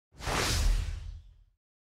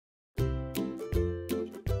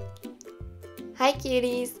Hi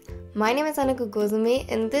cuties! My name is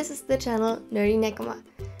Kozumi and this is the channel Nerdy Nekoma.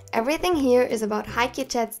 Everything here is about Haikyuu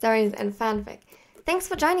chat stories and fanfic. Thanks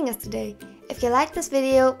for joining us today. If you liked this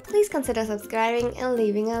video, please consider subscribing and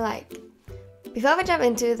leaving a like. Before we jump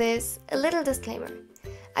into this, a little disclaimer.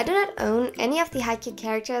 I do not own any of the Haikyuu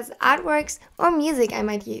characters, artworks, or music I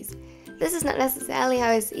might use. This is not necessarily how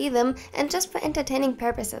I see them and just for entertaining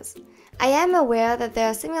purposes. I am aware that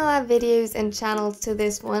there are similar videos and channels to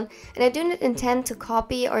this one, and I do not intend to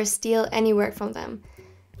copy or steal any work from them.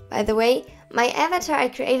 By the way, my avatar I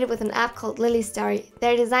created with an app called Lily's Story.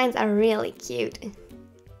 Their designs are really cute.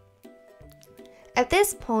 At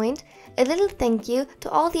this point, a little thank you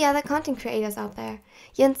to all the other content creators out there.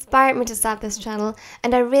 You inspired me to start this channel,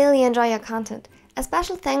 and I really enjoy your content. A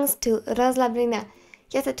special thanks to Roslabrina.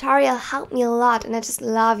 Your tutorial helped me a lot and I just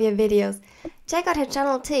love your videos. Check out her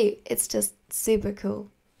channel too, it's just super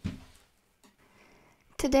cool.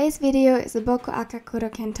 Today's video is a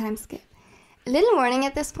BokuAkaKuroKen time skip. A little warning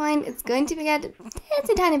at this point, it's going to get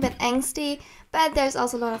a tiny bit angsty, but there's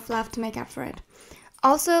also a lot of fluff to make up for it.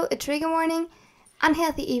 Also, a trigger warning,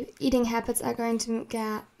 unhealthy eating habits are going to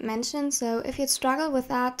get mentioned, so if you struggle with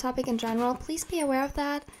that topic in general, please be aware of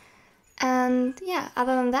that. And yeah,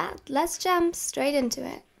 other than that, let's jump straight into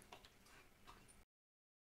it.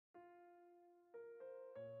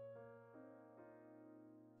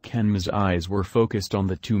 Kenma's eyes were focused on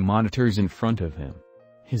the two monitors in front of him.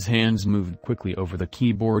 His hands moved quickly over the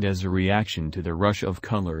keyboard as a reaction to the rush of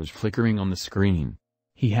colors flickering on the screen.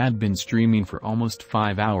 He had been streaming for almost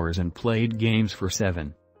 5 hours and played games for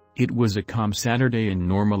 7. It was a calm Saturday and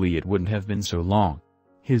normally it wouldn't have been so long.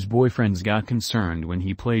 His boyfriends got concerned when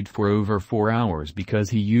he played for over 4 hours because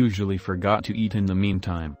he usually forgot to eat in the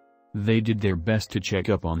meantime. They did their best to check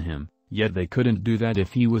up on him, yet they couldn't do that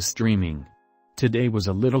if he was streaming. Today was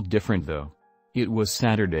a little different though. It was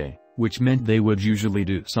Saturday, which meant they would usually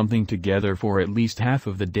do something together for at least half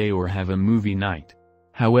of the day or have a movie night.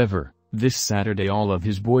 However, this Saturday all of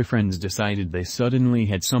his boyfriends decided they suddenly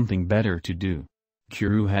had something better to do.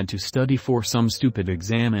 Kuru had to study for some stupid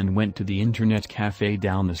exam and went to the internet cafe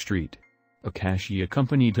down the street. Akashi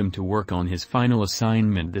accompanied him to work on his final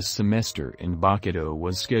assignment this semester and Bakudo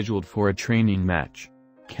was scheduled for a training match.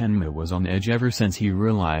 Kenma was on edge ever since he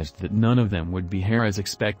realized that none of them would be here as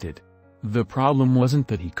expected. The problem wasn't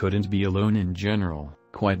that he couldn't be alone in general,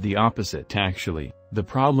 quite the opposite actually. The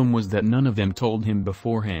problem was that none of them told him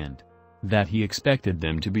beforehand that he expected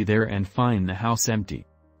them to be there and find the house empty.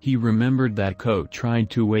 He remembered that Ko tried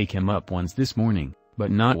to wake him up once this morning, but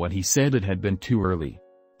not what he said, it had been too early.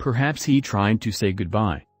 Perhaps he tried to say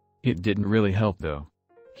goodbye. It didn't really help though.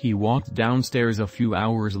 He walked downstairs a few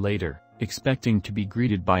hours later, expecting to be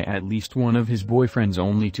greeted by at least one of his boyfriends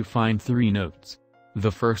only to find 3 notes.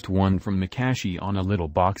 The first one from Makashi on a little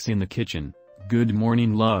box in the kitchen. Good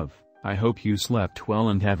morning love, I hope you slept well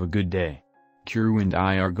and have a good day. Kuru and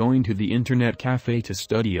I are going to the internet cafe to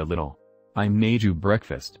study a little. I made you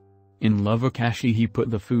breakfast. In love Akashi. He put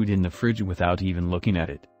the food in the fridge without even looking at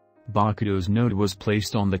it. Bakudo's note was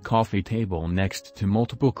placed on the coffee table next to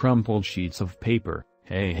multiple crumpled sheets of paper.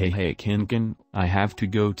 Hey Kinkin, I have to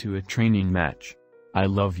go to a training match. I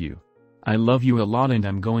love you. I love you a lot and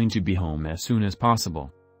I'm going to be home as soon as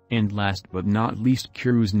possible. And last but not least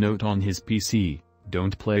Kuru's note on his PC,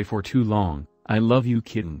 don't play for too long, I love you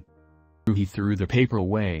kitten. He threw the paper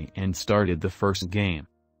away and started the first game.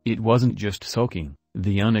 It wasn't just sulking,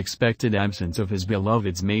 the unexpected absence of his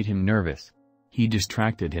beloveds made him nervous. He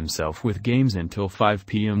distracted himself with games until 5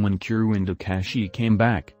 p.m. when Kuru and Akashi came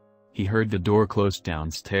back. He heard the door close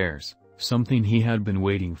downstairs, something he had been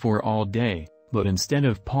waiting for all day, but instead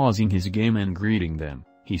of pausing his game and greeting them,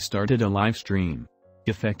 he started a live stream,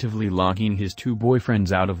 effectively locking his 2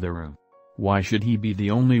 boyfriends out of the room. Why should he be the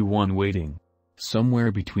only one waiting?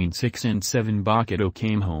 Somewhere between 6 and 7 Bakudo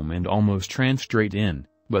came home and almost ran straight in,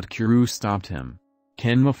 but Kuru stopped him.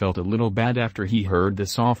 Kenma felt a little bad after he heard the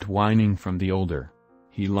soft whining from the older.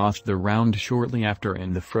 He lost the round shortly after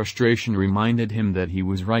and the frustration reminded him that he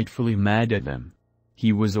was rightfully mad at them.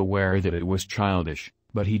 He was aware that it was childish,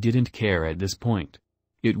 but he didn't care at this point.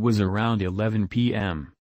 It was around 11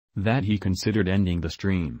 p.m. that he considered ending the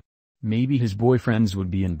stream. Maybe his boyfriends would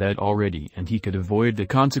be in bed already and he could avoid the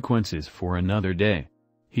consequences for another day.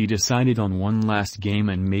 He decided on one last game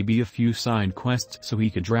and maybe a few side quests so he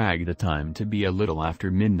could drag the time to be a little after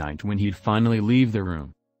midnight when he'd finally leave the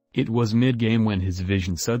room. It was mid-game when his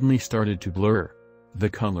vision suddenly started to blur. The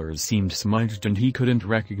colors seemed smudged and he couldn't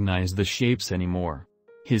recognize the shapes anymore.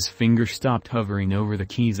 His finger stopped hovering over the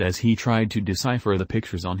keys as he tried to decipher the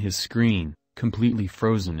pictures on his screen, completely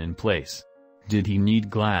frozen in place. Did he need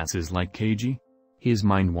glasses like Keiji? His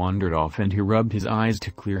mind wandered off and he rubbed his eyes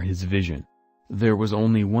to clear his vision. There was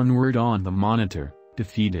only one word on the monitor: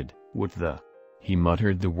 defeated. What the? He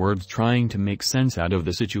muttered the words, trying to make sense out of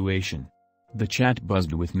the situation. The chat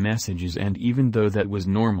buzzed with messages, and even though that was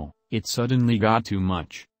normal, it suddenly got too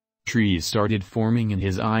much. Trees started forming in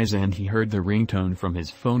his eyes and he heard the ringtone from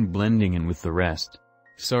his phone blending in with the rest.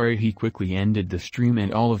 Sorry. He quickly ended the stream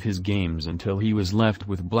and all of his games until he was left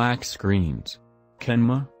with black screens.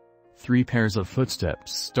 Kenma? 3 pairs of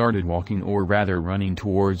footsteps started walking, or rather running,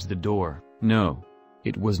 towards the door. No.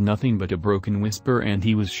 It was nothing but a broken whisper, and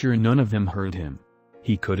he was sure none of them heard him.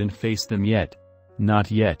 He couldn't face them yet. Not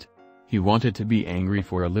yet. He wanted to be angry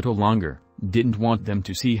for a little longer, didn't want them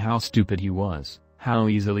to see how stupid he was, how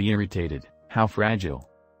easily irritated, how fragile.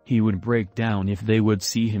 He would break down if they would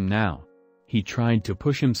see him now. He tried to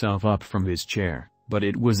push himself up from his chair, but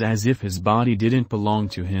it was as if his body didn't belong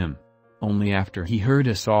to him. Only after he heard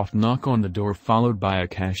a soft knock on the door followed by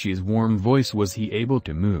Akashi's warm voice was he able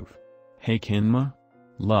to move. Hey Kenma?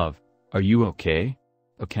 Love, are you okay?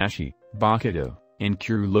 Akashi, Bakuto, and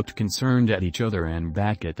Kuru looked concerned at each other and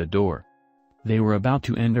back at the door. They were about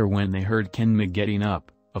to enter when they heard Kenma getting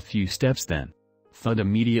up, a few steps then. Thud!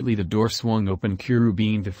 Immediately the door swung open, Kuru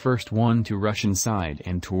being the first one to rush inside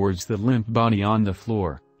and towards the limp body on the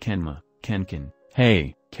floor. Kenma, Kenken,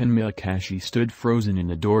 hey, Kenma. Akashi stood frozen in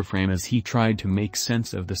the doorframe as he tried to make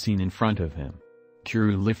sense of the scene in front of him.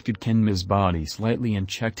 Kuru lifted Kenma's body slightly and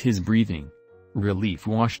checked his breathing. Relief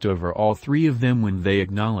washed over all 3 of them when they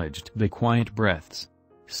acknowledged the quiet breaths.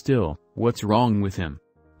 Still, what's wrong with him?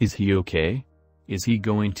 Is he okay? Is he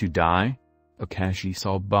going to die? Akashi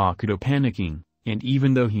saw Bakuto panicking, and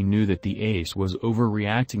even though he knew that the ace was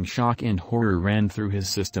overreacting, shock and horror ran through his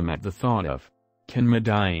system at the thought of Kenma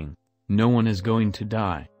dying. No one is going to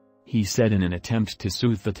die, he said in an attempt to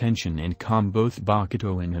soothe the tension and calm both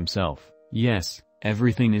Bakuto and himself. Yes,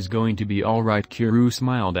 everything is going to be alright. Kuru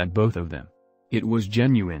smiled at both of them. It was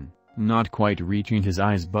genuine, not quite reaching his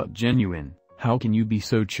eyes but genuine. How can you be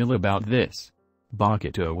so chill about this?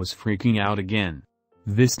 Bakuto was freaking out again.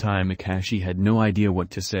 This time Akashi had no idea what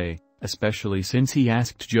to say, especially since he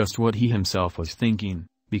asked just what he himself was thinking,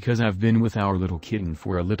 because I've been with our little kitten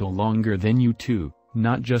for a little longer than you two,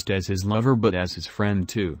 not just as his lover but as his friend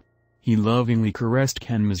too. He lovingly caressed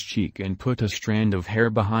Kenma's cheek and put a strand of hair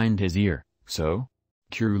behind his ear. So?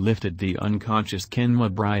 Kuru lifted the unconscious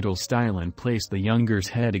Kenma bridal style and placed the younger's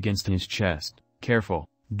head against his chest. Careful,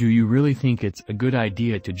 do you really think it's a good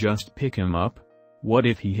idea to just pick him up? What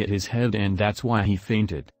if he hit his head and that's why he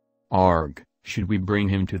fainted? Arg, should we bring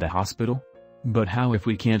him to the hospital? But how if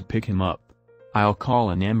we can't pick him up? I'll call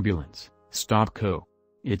an ambulance. Stop Ko.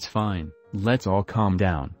 It's fine, let's all calm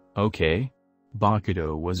down, okay?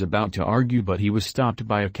 Bakuto was about to argue but he was stopped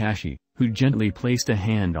by Akashi, who gently placed a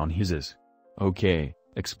hand on his. Okay,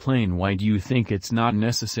 explain, why do you think it's not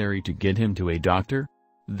necessary to get him to a doctor?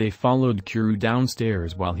 They followed Kuru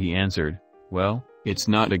downstairs while he answered, well, it's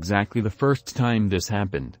not exactly the first time this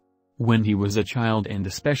happened. When he was a child and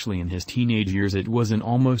especially in his teenage years it was an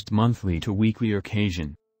almost monthly to weekly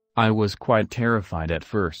occasion. I was quite terrified at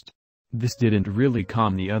first. This didn't really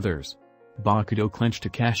calm the others. Bakuto clenched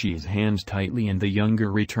Akashi's hands tightly and the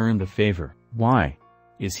younger returned the favor. Why?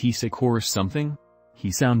 Is he sick or something?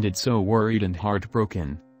 He sounded so worried and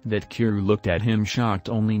heartbroken, that Kuru looked at him shocked,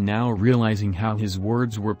 only now realizing how his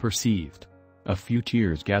words were perceived. A few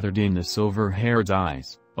tears gathered in the silver-haired's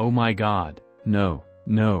eyes. Oh my god, no,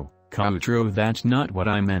 Kautro, that's not what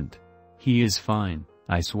I meant. He is fine,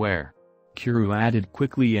 I swear. Kuru added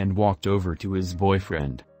quickly and walked over to his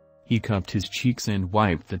boyfriend. He cupped his cheeks and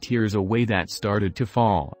wiped the tears away that started to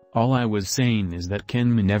fall. All I was saying is that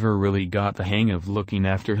Kenma never really got the hang of looking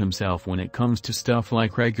after himself when it comes to stuff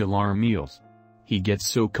like regular meals. He gets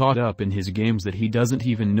so caught up in his games that he doesn't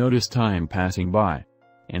even notice time passing by.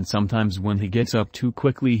 And sometimes when he gets up too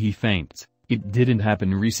quickly he faints. It didn't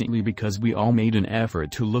happen recently because we all made an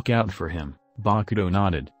effort to look out for him. Bakuto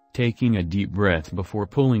nodded, taking a deep breath before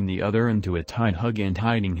pulling the other into a tight hug and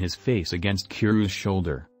hiding his face against Kuru's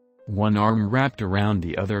shoulder. One arm wrapped around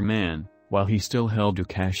the other man, while he still held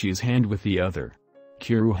Akashi's hand with the other.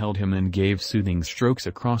 Kuru held him and gave soothing strokes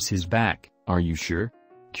across his back. Are you sure?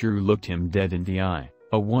 Kuru looked him dead in the eye.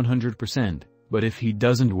 100%, but if he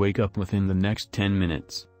doesn't wake up within the next 10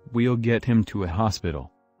 minutes, we'll get him to a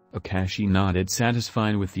hospital. Akashi nodded,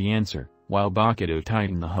 satisfied with the answer, while Bakuto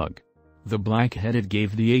tightened the hug. The black-headed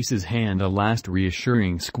gave the ace's hand a last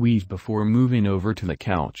reassuring squeeze before moving over to the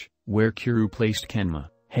couch, where Kuru placed Kenma.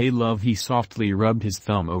 Hey love, he softly rubbed his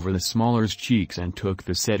thumb over the smaller's cheeks and took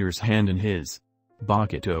the setter's hand in his.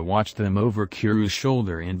 Bakuto watched them over Kuru's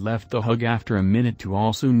shoulder and left the hug after a minute to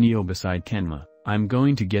also kneel beside Kenma. I'm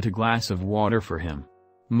going to get a glass of water for him.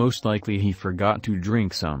 Most likely he forgot to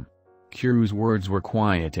drink some. Kiru's words were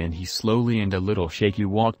quiet and he slowly and a little shaky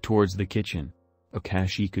walked towards the kitchen.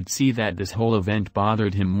 Akashi could see that this whole event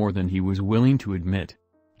bothered him more than he was willing to admit.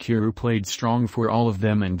 Kiru played strong for all of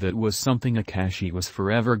them and that was something Akashi was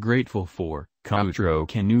forever grateful for. Kaotaro,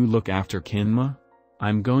 can you look after Kenma?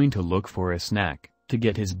 I'm going to look for a snack, to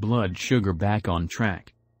get his blood sugar back on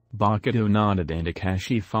track. Bakuto nodded and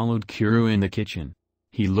Akashi followed Kiru in the kitchen.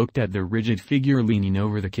 He looked at the rigid figure leaning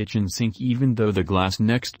over the kitchen sink even though the glass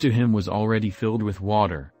next to him was already filled with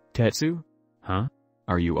water. Tetsu? Huh?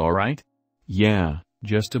 Are you alright? Yeah,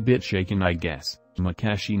 just a bit shaken I guess.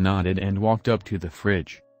 Akashi nodded and walked up to the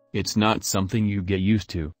fridge. It's not something you get used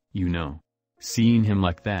to, you know. Seeing him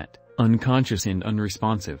like that, unconscious and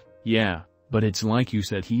unresponsive, yeah, but it's like you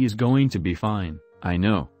said he is going to be fine. I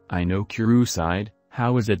know, Kiru sighed.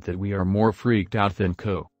 How is it that we are more freaked out than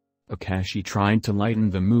Ko? Akashi tried to lighten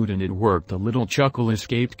the mood and it worked. A little chuckle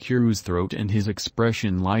escaped Kiru's throat and his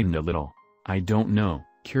expression lightened a little. I don't know,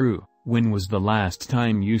 Kiru, when was the last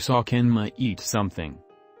time you saw Kenma eat something?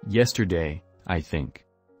 Yesterday, I think.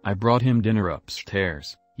 I brought him dinner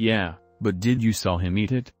upstairs. Yeah, but did you saw him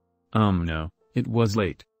eat it? No, it was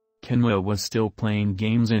late. Kenma was still playing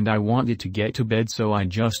games and I wanted to get to bed so I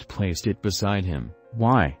just placed it beside him.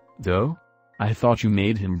 Why, though? I thought you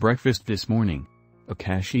made him breakfast this morning.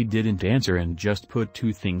 Akashi didn't answer and just put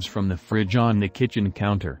two things from the fridge on the kitchen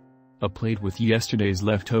counter. A plate with yesterday's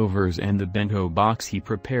leftovers and the bento box he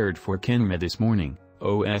prepared for Kenma this morning.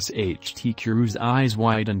 OSHT. Kiru's eyes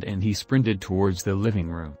widened and he sprinted towards the living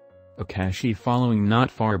room. Akashi following not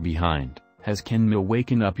far behind. Has Kenma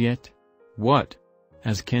waken up yet? What?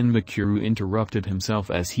 Has Kenma? Kiru interrupted himself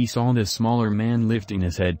as he saw the smaller man lifting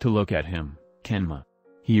his head to look at him. Kenma.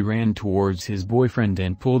 He ran towards his boyfriend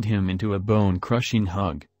and pulled him into a bone-crushing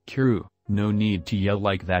hug. Kiru, no need to yell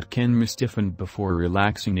like that. Kenma stiffened before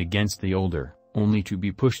relaxing against the older, only to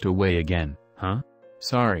be pushed away again. Huh?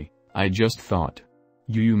 Sorry, I just thought.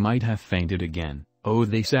 You might have fainted again. Oh,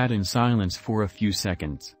 they sat in silence for a few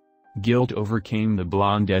seconds. Guilt overcame the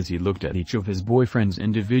blonde as he looked at each of his boyfriends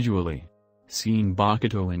individually. Seeing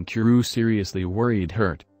Bakuto and Kiru seriously worried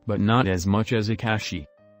hurt, but not as much as Akashi.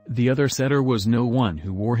 The other setter was no one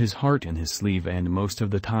who wore his heart in his sleeve and most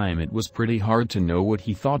of the time it was pretty hard to know what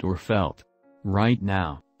he thought or felt. Right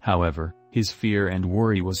now, however, his fear and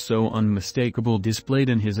worry was so unmistakable displayed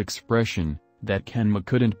in his expression, that Kenma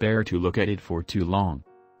couldn't bear to look at it for too long.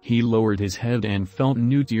 He lowered his head and felt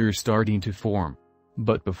new tears starting to form.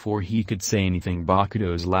 But before he could say anything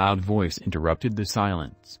Bakuto's loud voice interrupted the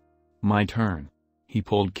silence. My turn. He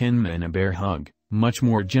pulled Kenma in a bear hug, much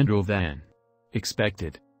more gentle than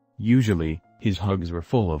expected. Usually, his hugs were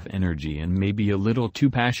full of energy and maybe a little too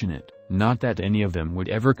passionate, not that any of them would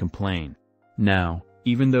ever complain. Now,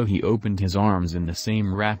 even though he opened his arms in the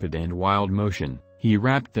same rapid and wild motion, he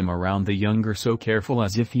wrapped them around the younger so careful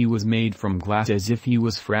as if he was made from glass, as if he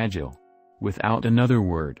was fragile. Without another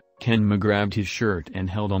word, Kenma grabbed his shirt and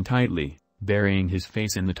held on tightly, burying his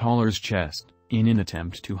face in the taller's chest, in an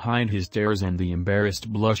attempt to hide his tears and the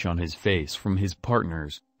embarrassed blush on his face from his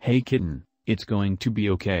partners. Hey kitten, it's going to be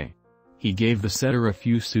okay. He gave the setter a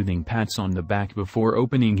few soothing pats on the back before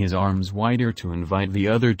opening his arms wider to invite the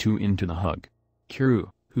other two into the hug. Kiru,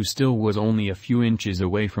 who still was only a few inches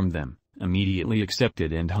away from them, immediately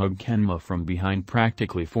accepted and hugged Kenma from behind,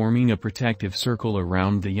 practically forming a protective circle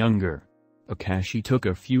around the younger. Akashi took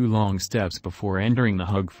a few long steps before entering the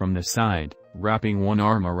hug from the side, wrapping one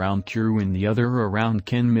arm around Kiru and the other around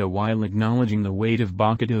Kenma while acknowledging the weight of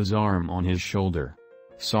Bakuto's arm on his shoulder.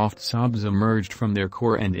 Soft sobs emerged from their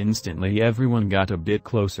core and instantly everyone got a bit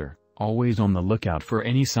closer, always on the lookout for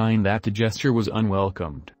any sign that the gesture was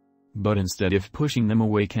unwelcomed. But instead of pushing them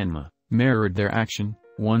away, Kenma mirrored their action.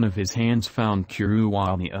 One of his hands found Kiru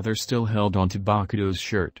while the other still held onto Bakuto's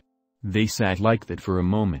shirt. They sat like that for a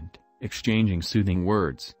moment, exchanging soothing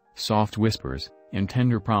words, soft whispers, and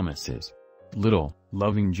tender promises. Little,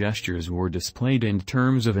 loving gestures were displayed and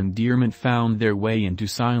terms of endearment found their way into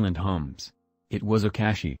silent hums. It was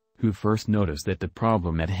Akashi, who first noticed that the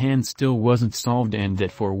problem at hand still wasn't solved and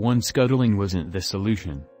that for once scuttling wasn't the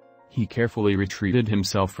solution. He carefully retreated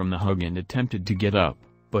himself from the hug and attempted to get up,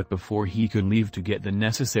 but before he could leave to get the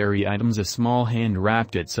necessary items a small hand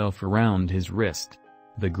wrapped itself around his wrist.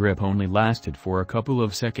 The grip only lasted for a couple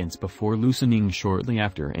of seconds before loosening shortly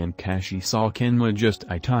after, and Akashi saw Kenma just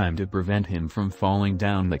in time to prevent him from falling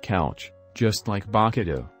down the couch, just like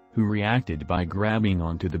Bakuto, who reacted by grabbing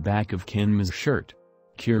onto the back of Kenma's shirt.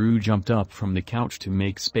 Kiru jumped up from the couch to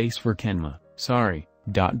make space for Kenma. Sorry,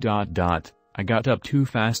 I got up too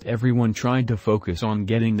fast. Everyone tried to focus on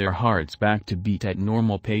getting their hearts back to beat at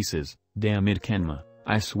normal paces. Damn it, Kenma,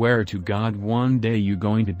 I swear to God one day you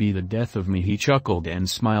going to be the death of me. He chuckled and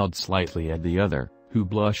smiled slightly at the other, who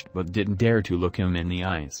blushed but didn't dare to look him in the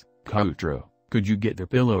eyes. Kautro, could you get the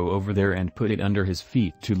pillow over there and put it under his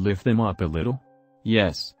feet to lift them up a little?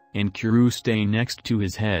 Yes, and Kuru stay next to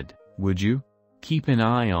his head, would you? Keep an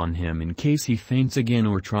eye on him in case he faints again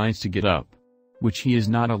or tries to get up. Which he is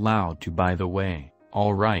not allowed to, by the way.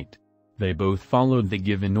 All right. They both followed the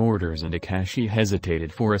given orders and Akashi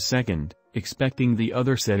hesitated for a second, expecting the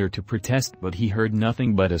other setter to protest, but he heard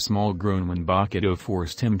nothing but a small groan when Bakuto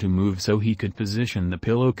forced him to move so he could position the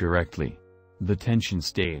pillow correctly. The tension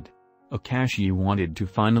stayed. Akashi wanted to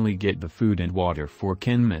finally get the food and water for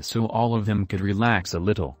Kenma so all of them could relax a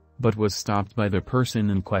little, but was stopped by the person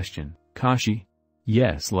in question. Kashi?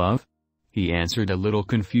 Yes, love? He answered, a little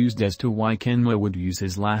confused as to why Kenma would use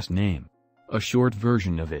his last name. A short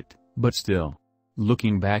version of it, but still.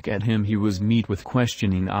 Looking back at him, he was met with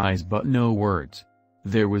questioning eyes but no words.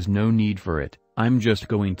 There was no need for it. I'm just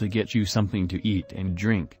going to get you something to eat and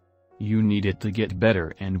drink. You need it to get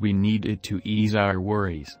better and we need it to ease our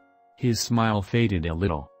worries. His smile faded a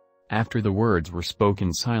little. After the words were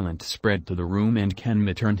spoken, silence spread to the room and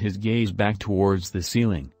Kenma turned his gaze back towards the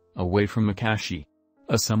ceiling, away from Akashi.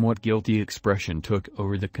 A somewhat guilty expression took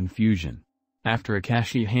over the confusion. After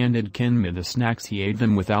Akashi handed Kenma the snacks, he ate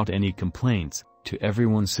them without any complaints. To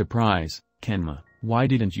everyone's surprise, Kenma, why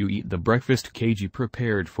didn't you eat the breakfast Keiji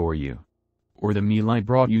prepared for you? Or the meal I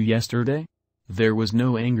brought you yesterday? There was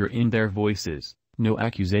no anger in their voices, no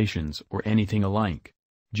accusations or anything alike.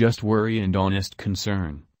 Just worry and honest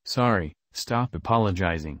concern. Sorry, stop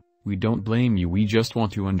apologizing, we don't blame you, we just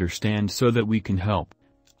want to understand so that we can help.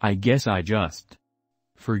 I guess I just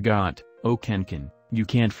forgot. Oh Kenken, you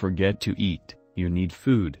can't forget to eat, you need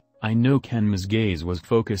food. I know. Kenma's gaze was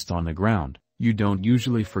focused on the ground. You don't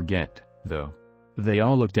usually forget, though. They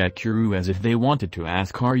all looked at Kuru as if they wanted to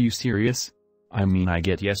ask, are you serious? I mean, I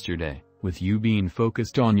get yesterday, with you being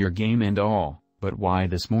focused on your game and all, but why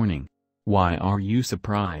this morning? Why are you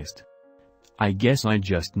surprised? I guess I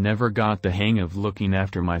just never got the hang of looking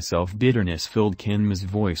after myself. Bitterness filled Kenma's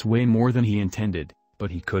voice way more than he intended.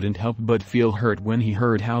 But he couldn't help but feel hurt when he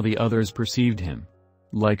heard how the others perceived him.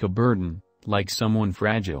 Like a burden, like someone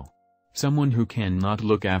fragile. Someone who cannot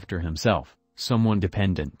look after himself, someone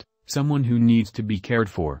dependent, someone who needs to be cared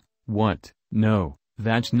for. What? No,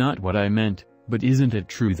 that's not what I meant, but isn't it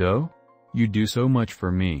true though? You do so much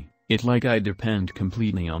for me, it's like I depend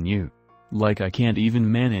completely on you. Like I can't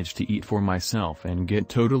even manage to eat for myself and get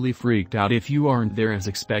totally freaked out if you aren't there as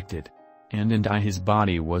expected. His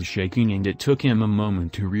body was shaking and it took him a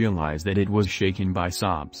moment to realize that it was shaken by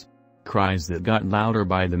sobs. Cries that got louder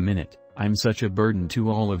by the minute. I'm such a burden to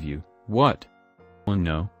all of you. What? Oh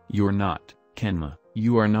no, you're not, Kenma,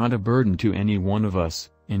 you are not a burden to any one of us,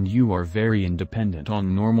 and you are very independent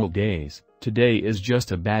on normal days. Today is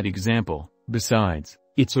just a bad example. Besides,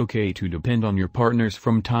 it's okay to depend on your partners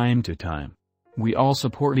from time to time. We all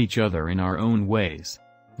support each other in our own ways.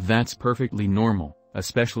 That's perfectly normal.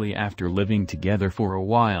 Especially after living together for a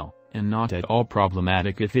while, and not at all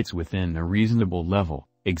problematic if it's within a reasonable level.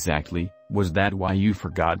 Exactly. Was that why you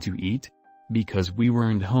forgot to eat? Because we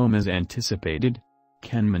weren't home as anticipated?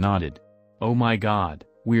 Kenma nodded. Oh my god,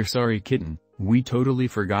 we're sorry kitten, we totally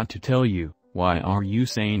forgot to tell you. Why are you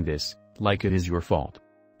saying this, like it is your fault?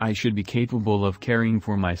 I should be capable of caring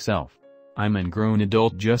for myself. I'm a grown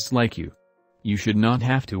adult just like you. You should not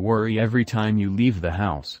have to worry every time you leave the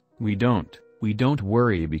house. We don't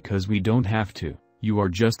worry because we don't have to. You are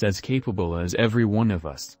just as capable as every one of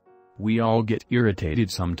us. We all get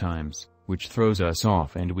irritated sometimes, which throws us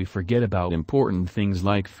off and we forget about important things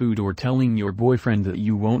like food or telling your boyfriend that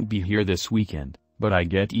you won't be here this weekend, but I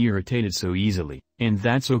get irritated so easily, and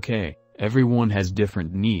that's okay. Everyone has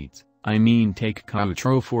different needs. I mean, take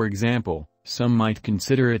Kautro for example. Some might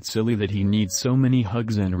consider it silly that he needs so many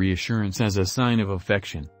hugs and reassurance as a sign of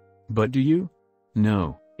affection. But do you?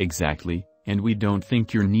 No, exactly. And we don't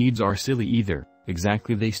think your needs are silly either.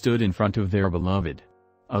 Exactly. They stood in front of their beloved,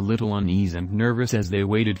 a little uneasy and nervous as they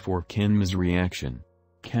waited for Kenma's reaction.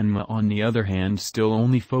 Kenma on the other hand still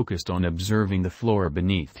only focused on observing the floor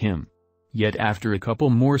beneath him. Yet after a couple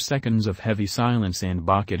more seconds of heavy silence and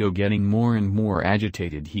Bakuto getting more and more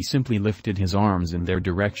agitated, he simply lifted his arms in their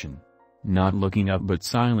direction. Not looking up but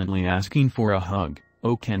silently asking for a hug.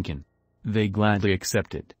 Oh Kenken. They gladly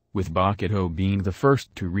accepted, with Bakuto being the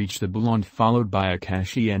first to reach the blonde, followed by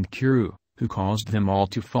Akashi and Kuru, who caused them all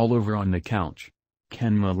to fall over on the couch.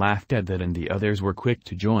 Kenma laughed at that and the others were quick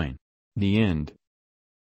to join. The end.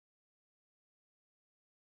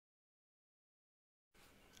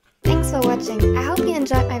 for watching. I hope you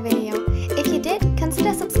enjoyed my video. If you did,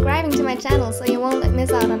 consider subscribing to my channel so you won't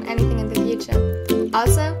miss out on anything in the future.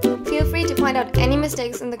 Also, feel free to point out any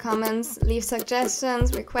mistakes in the comments, leave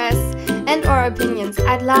suggestions, requests, and or opinions.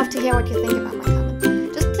 I'd love to hear what you think about my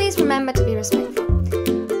comment. Just please remember to be respectful.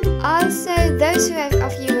 Also, those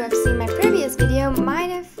of you who have seen my previous video might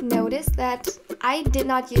have noticed that I did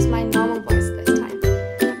not use my normal voice this time.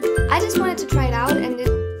 I just wanted to try it out, and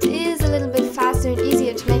it is a little bit faster and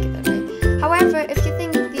easier to make it that way. However, if you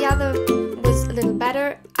think the other was a little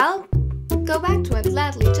better, I'll go back to it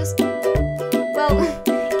gladly. Just, well,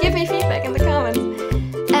 give me feedback in the comments.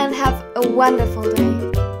 And have a wonderful day.